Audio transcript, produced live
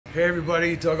Hey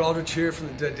everybody, Doug Aldrich here from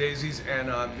the Daisies, and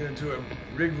I'm going to do a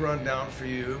rig rundown for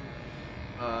you.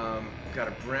 Got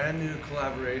a brand new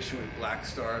collaboration with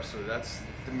Blackstar, so that's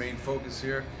the main focus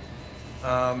here.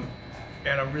 And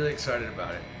I'm really excited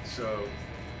about it. So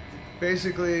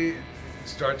basically, it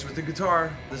starts with the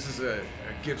guitar. This is a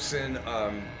Gibson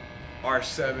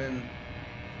R7.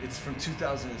 It's from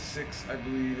 2006, I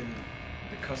believe, in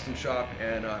the custom shop,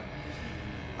 and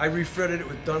I refretted it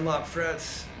with Dunlop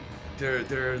frets.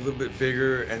 They're a little bit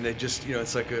bigger, and they just, you know,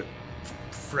 it's like a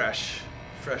fresh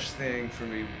thing for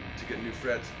me to get new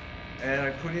frets. And I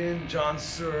put in John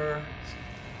Sir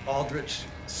Aldrich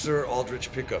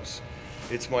pickups.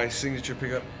 It's my signature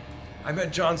pickup. I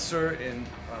met John Sir in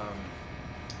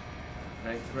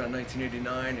around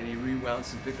 1989, and he rewound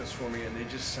some pickups for me, and they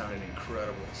just sounded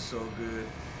incredible, so good.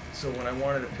 So when I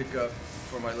wanted a pickup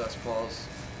for my Les Pauls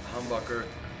humbucker,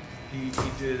 he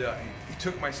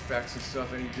took my specs and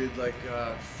stuff, and he did like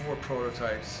 4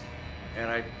 prototypes, and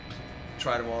I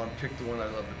tried them all and picked the one I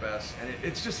love the best. And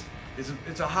it's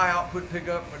a high output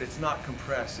pickup, but it's not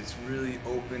compressed. It's really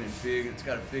open and big. It's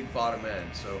got a big bottom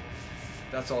end, so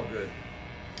that's all good.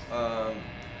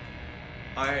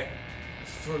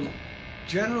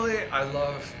 Generally, I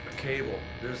love a cable.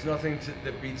 There's nothing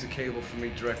that beats a cable for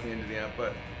me directly into the amp,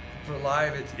 but for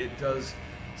live, it does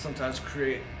sometimes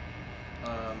create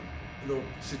little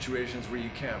situations where you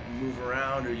can't move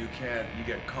around, or you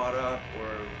get caught up, or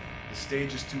the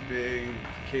stage is too big,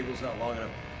 the cable's not long enough.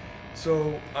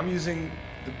 So I'm using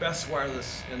the best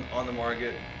wireless on the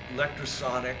market.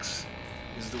 Electrosonics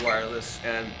is the wireless,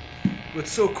 and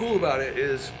what's so cool about it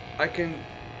is I can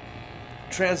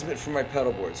transmit from my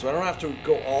pedal board, so I don't have to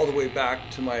go all the way back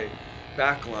to my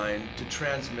back line to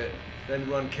transmit, then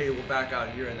run cable back out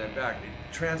here and then back.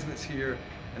 It transmits here,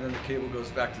 and then the cable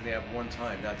goes back to the amp one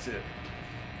time. That's it.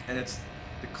 And it's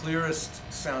the clearest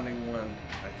sounding one,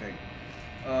 I think.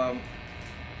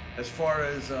 As far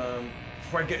as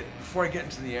before I get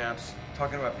into the amps,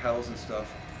 talking about pedals and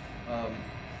stuff,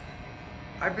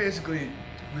 I basically,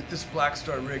 with this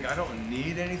Blackstar rig, I don't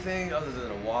need anything other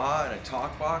than a wah and a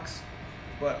talk box,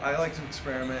 but I like to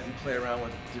experiment and play around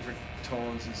with different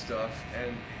tones and stuff,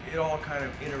 and it all kind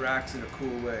of interacts in a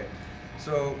cool way.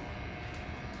 So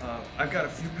I've got a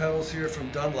few pedals here from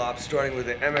Dunlop, starting with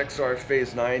the MXR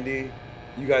Phase 90.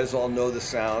 You guys all know the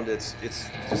sound. It's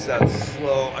just that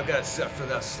slow. I've got it set for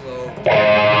that slow.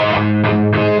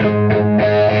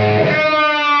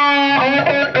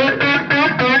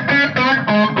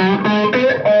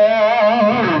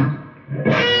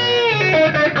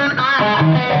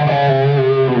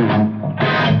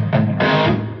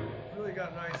 Really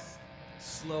got a nice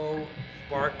slow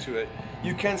bark to it.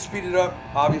 You can speed it up,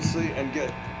 obviously, and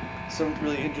get some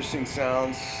really interesting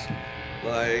sounds,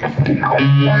 like, or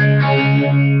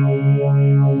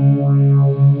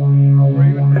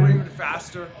even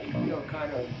faster, you know,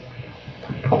 kind of.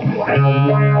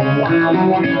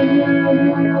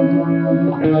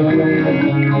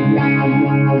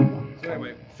 So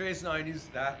anyway, Phase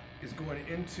 90s, that is going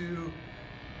into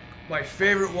my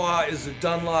favorite wah is the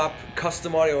Dunlop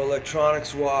Custom Audio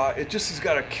Electronics wah. It just has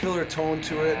got a killer tone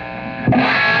to it.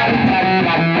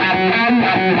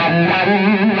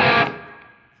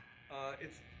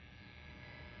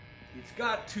 It's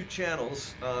got 2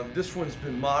 channels. This one's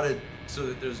been modded so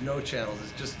that there's no channels.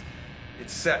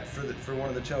 It's set for one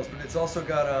of the channels, but it's also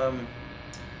got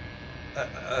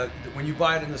when you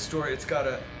buy it in the store, it's got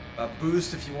a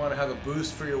boost if you want to have a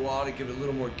boost for your wah to give it a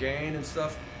little more gain and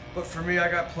stuff. But for me, I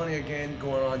got plenty of gain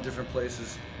going on in different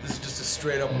places. This is just a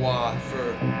straight up wah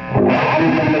for.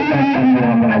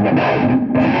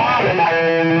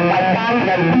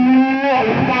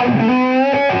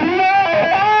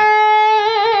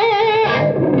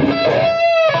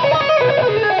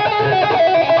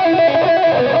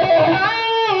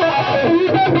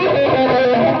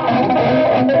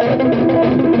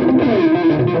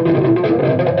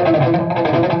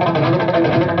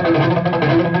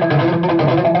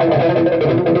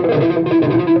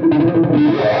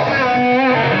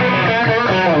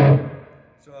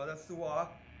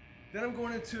 Then I'm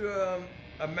going into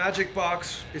a magic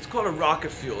box. It's called a Rocket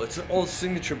Fuel. It's an old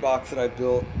signature box that I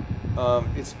built.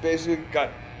 It's basically got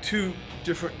 2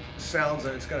 different sounds,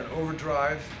 and it's got an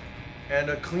overdrive and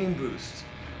a clean boost.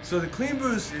 So the clean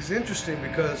boost is interesting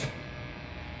because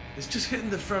it's just hitting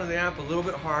the front of the amp a little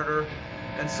bit harder,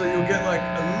 and so you'll get like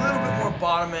a little bit more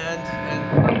bottom end and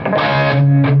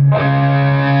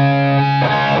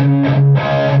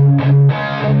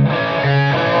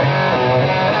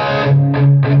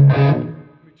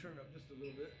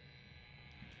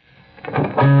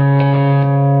So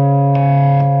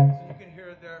you can hear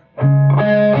it there.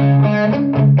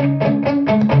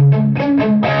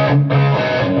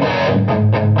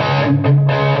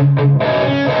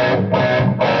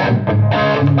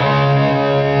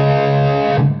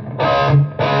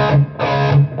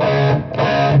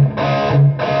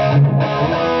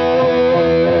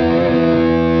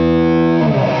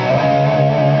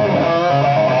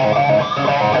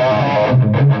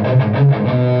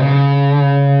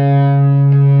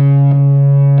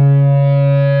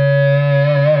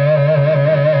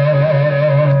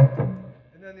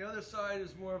 other side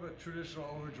is more of a traditional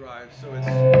overdrive, so it's...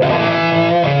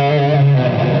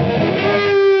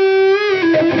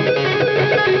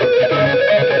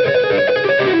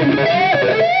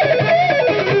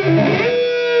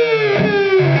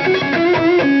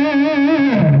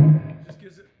 Just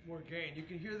gives it more gain. You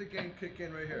can hear the gain kick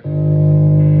in right here.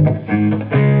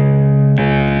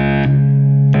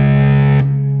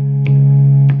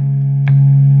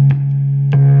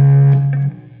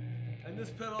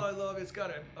 It's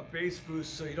got a bass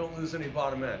boost, so you don't lose any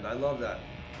bottom end. I love that.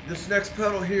 This next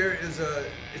pedal here is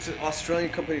it's an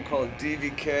Australian company called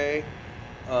DVK,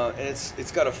 and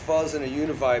it's got a fuzz and a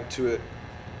univibe to it,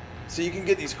 so you can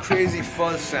get these crazy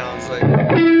fuzz sounds like.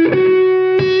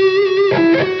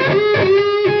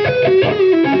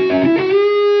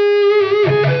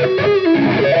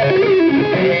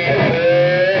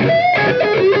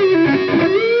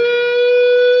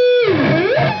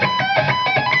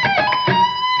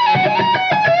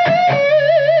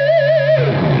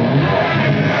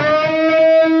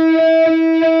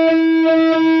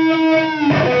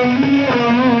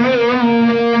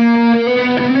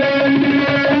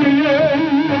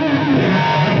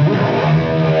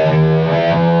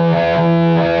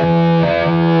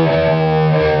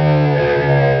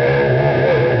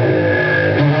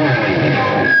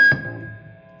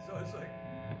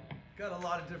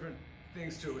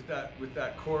 Things to it with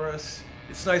that chorus.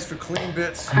 It's nice for clean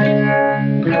bits. But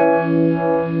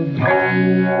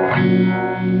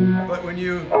when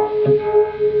you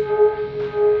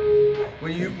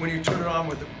turn it on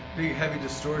with a big heavy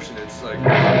distortion, it's like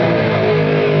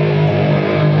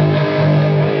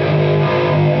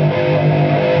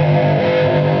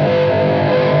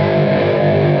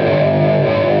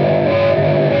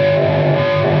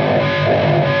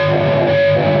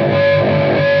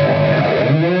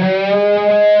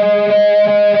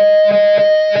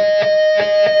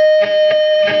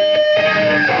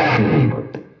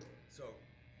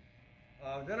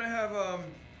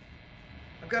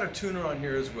I've got a tuner on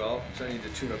here as well, which I need to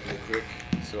tune up real quick,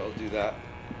 so I'll do that.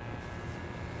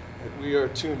 We are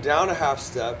tuned down a half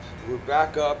step. We're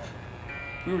back up.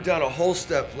 We were down a whole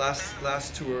step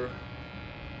last tour.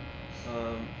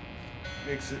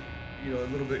 Makes it, you know, a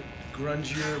little bit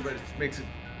grungier, but it makes it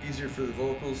easier for the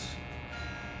vocals.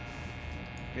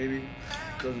 Maybe you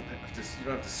don't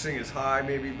have to sing as high,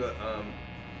 maybe, but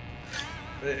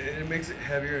it makes it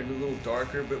heavier and a little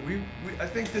darker, but I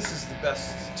think this is the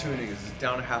best tuning, is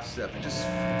down a half step. It just...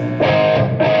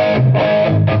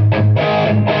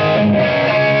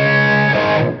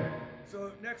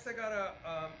 So next I got a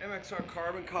MXR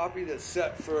Carbon copy that's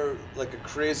set for like a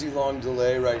crazy long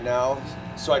delay right now,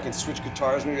 so I can switch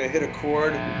guitars. Maybe I hit a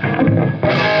chord.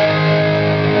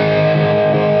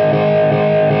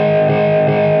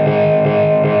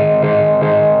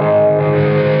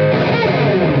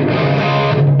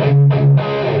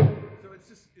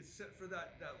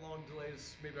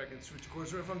 Maybe I can switch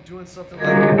chords, or if I'm doing something like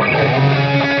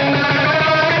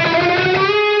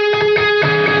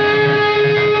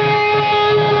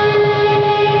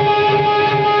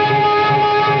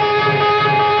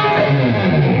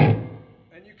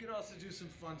and you can also do some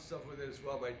fun stuff with it as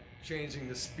well by changing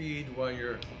the speed when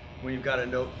you've got a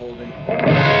note holding.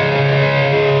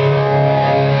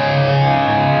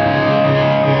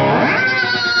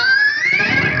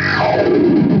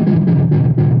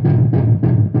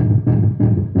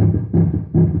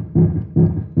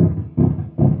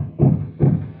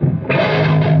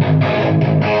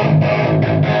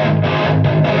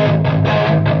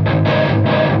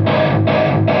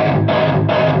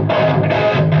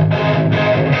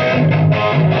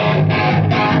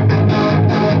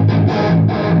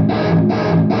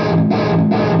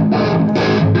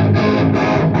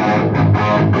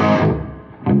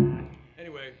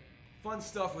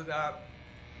 Stuff with that.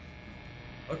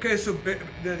 Okay, so the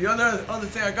other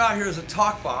thing I got here is a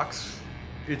talk box.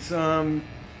 It's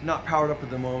not powered up at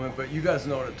the moment, but you guys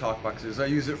know what a talk box is. I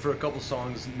use it for a couple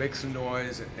songs, Make Some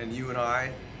Noise and You and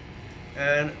I.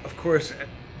 And of course,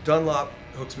 Dunlop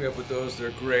hooks me up with those.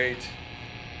 They're great.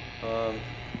 And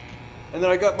then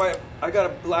I got a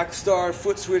Blackstar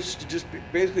foot switch to just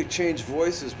basically change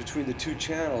voices between the two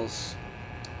channels.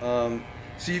 So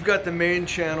you've got the main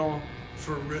channel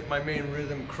for my main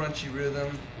rhythm, crunchy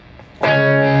rhythm.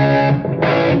 And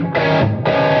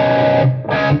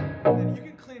then you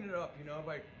can clean it up, you know,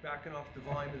 by backing off the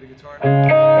volume of the guitar.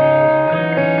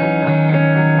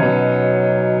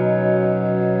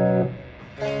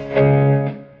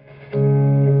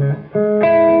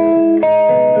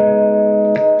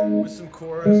 With some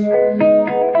chorus.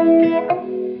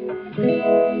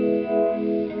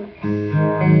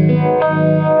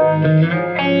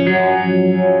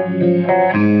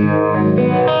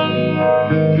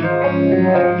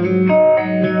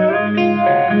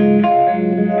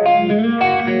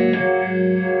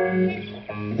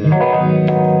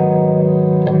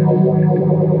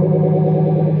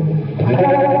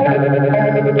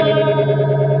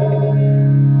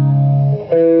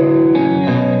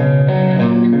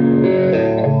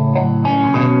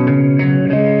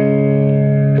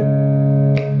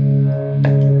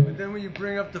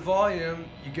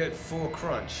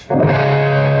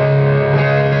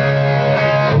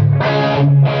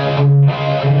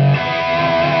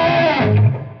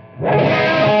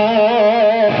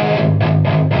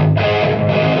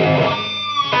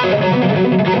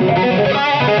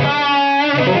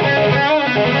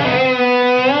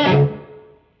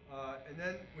 And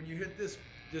then when you hit this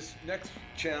next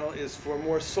channel is for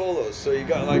more solos. So you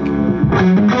got like. I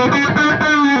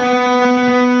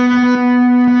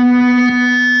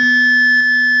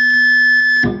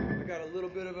got a little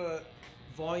bit of a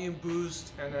volume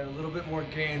boost and then a little bit more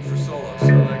gain for solos. So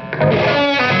like.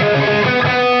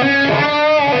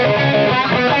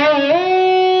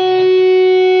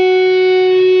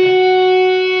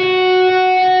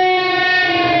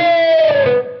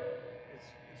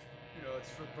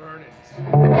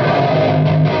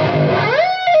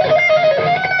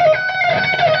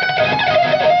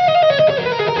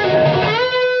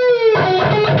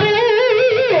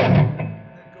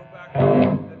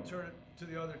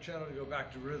 Channel to go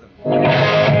back to rhythm.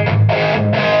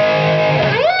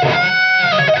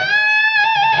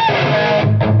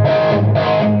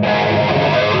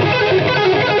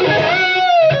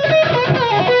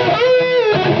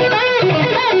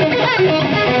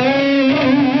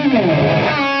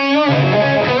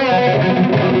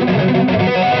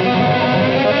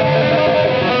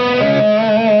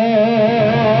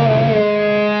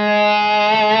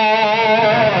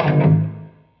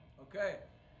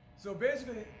 So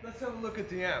basically, let's have a look at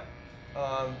the amp.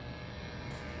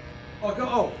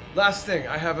 Last thing,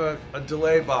 I have a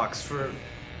delay box for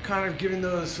kind of giving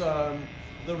those a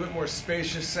little bit more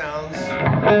spacious sounds.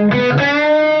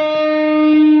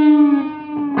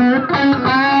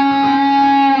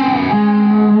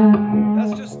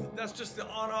 That's just the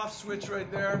on-off switch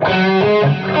right there.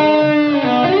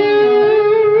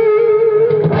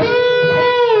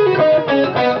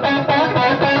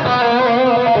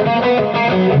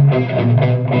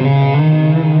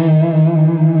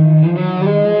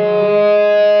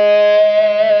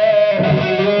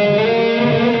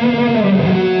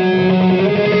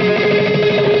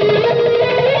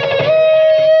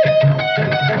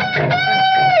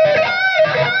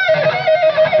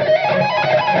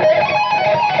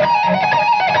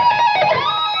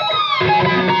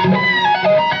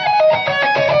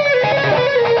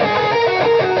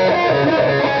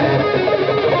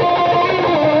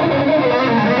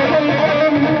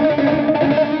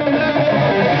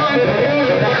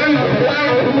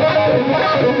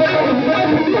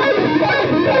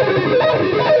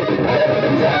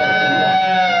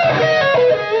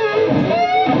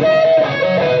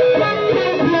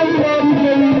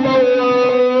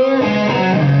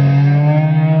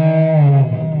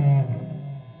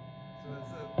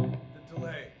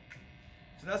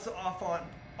 So that's the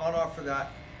on-off for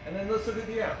that. And then let's look at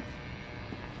the amp.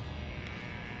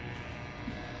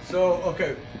 So,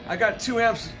 okay, I got two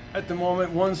amps at the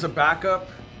moment. One's a backup.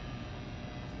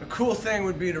 A cool thing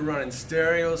would be to run in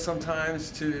stereo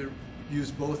sometimes, to use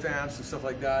both amps and stuff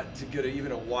like that to get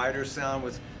even a wider sound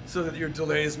with, so that your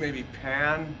delays maybe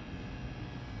pan.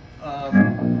 So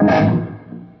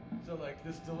like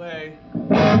this delay,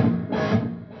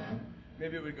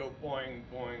 maybe it would go boing,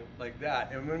 boing, like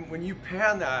that. And when you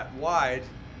pan that wide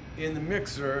in the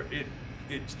mixer,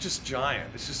 it's just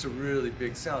giant. It's just a really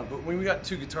big sound. But when we got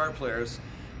two guitar players,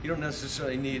 you don't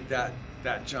necessarily need that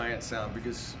giant sound,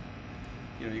 because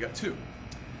you got two.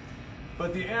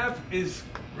 But the amp is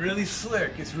really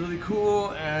slick. It's really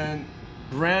cool and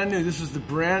brand new. This is the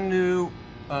brand new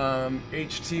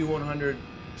HT 100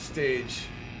 stage.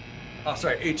 Oh,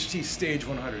 sorry, HT Stage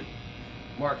 100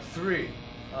 Mark III.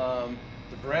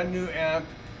 The brand new amp.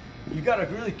 You got a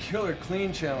really killer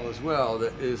clean channel as well.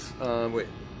 That is, wait,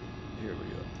 here we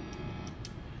go.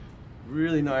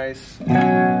 Really nice.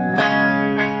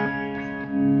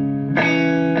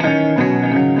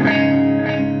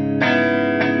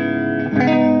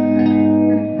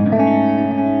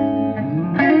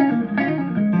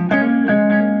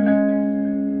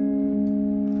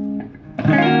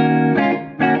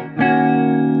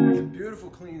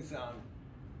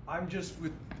 I'm just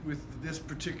with this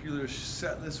particular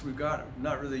set list we've got, I'm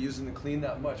not really using the clean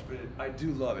that much, but I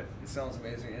do love it. It sounds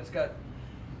amazing. It's got,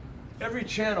 every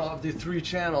channel of the three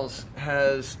channels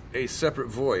has a separate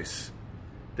voice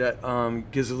that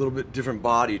gives a little bit different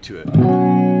body to it. And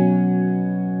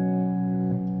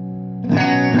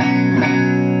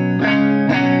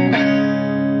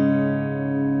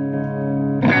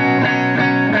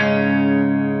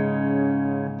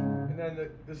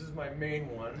then this is my main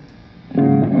one. See,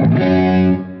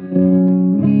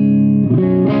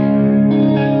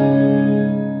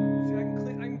 I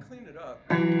can clean it up.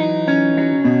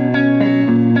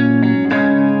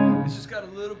 It's just got a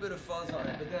little bit of fuzz on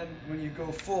it, but then when you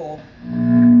go full,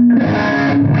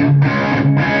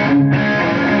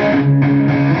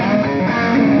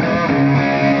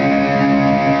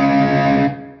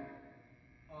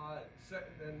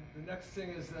 then the next thing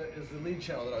is the lead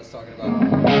channel that I was talking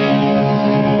about.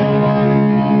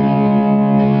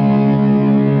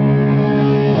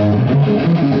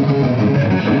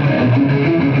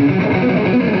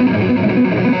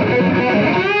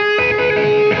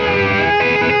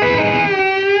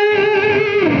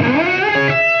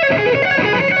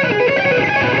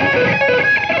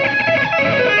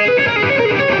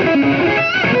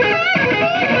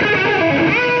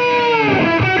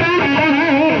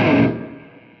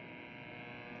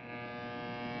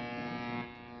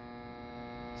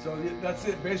 So that's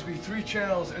it, basically 3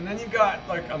 channels, and then you got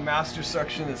like a master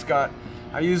section that's got,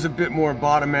 I use a bit more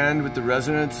bottom end with the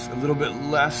resonance, a little bit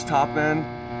less top end,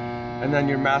 and then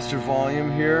your master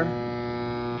volume here.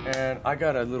 And I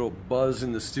got a little buzz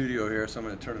in the studio here, so I'm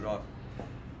going to turn it off.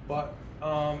 But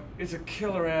it's a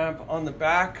killer amp. On the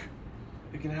back,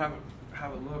 you can have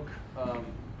a look.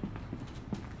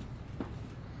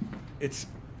 It's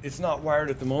not wired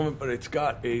at the moment, but it's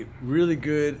got a really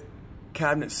good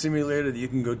cabinet simulator that you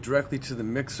can go directly to the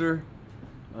mixer.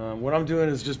 What I'm doing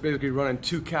is just basically running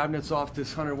 2 cabinets off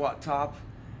this 100-watt top,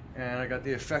 and I got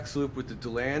the effects loop with the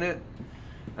delay in it,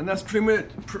 and that's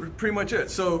pretty much it.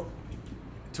 So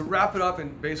to wrap it up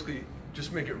and basically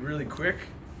just make it really quick,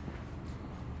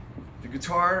 the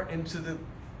guitar into the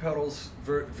pedals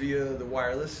via the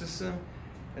wireless system,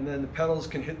 and then the pedals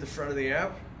can hit the front of the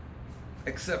amp,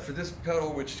 except for this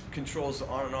pedal which controls the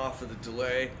on and off of the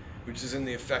delay, which is in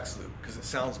the effects loop because it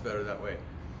sounds better that way.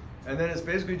 And then it's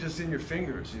basically just in your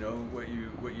fingers, you know, what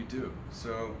you do.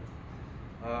 So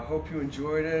I hope you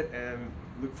enjoyed it, and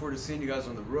look forward to seeing you guys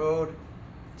on the road.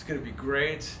 It's going to be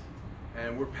great,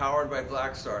 and we're powered by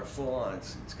Blackstar full on.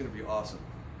 It's going to be awesome.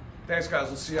 Thanks guys,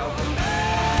 we'll see you out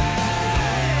there.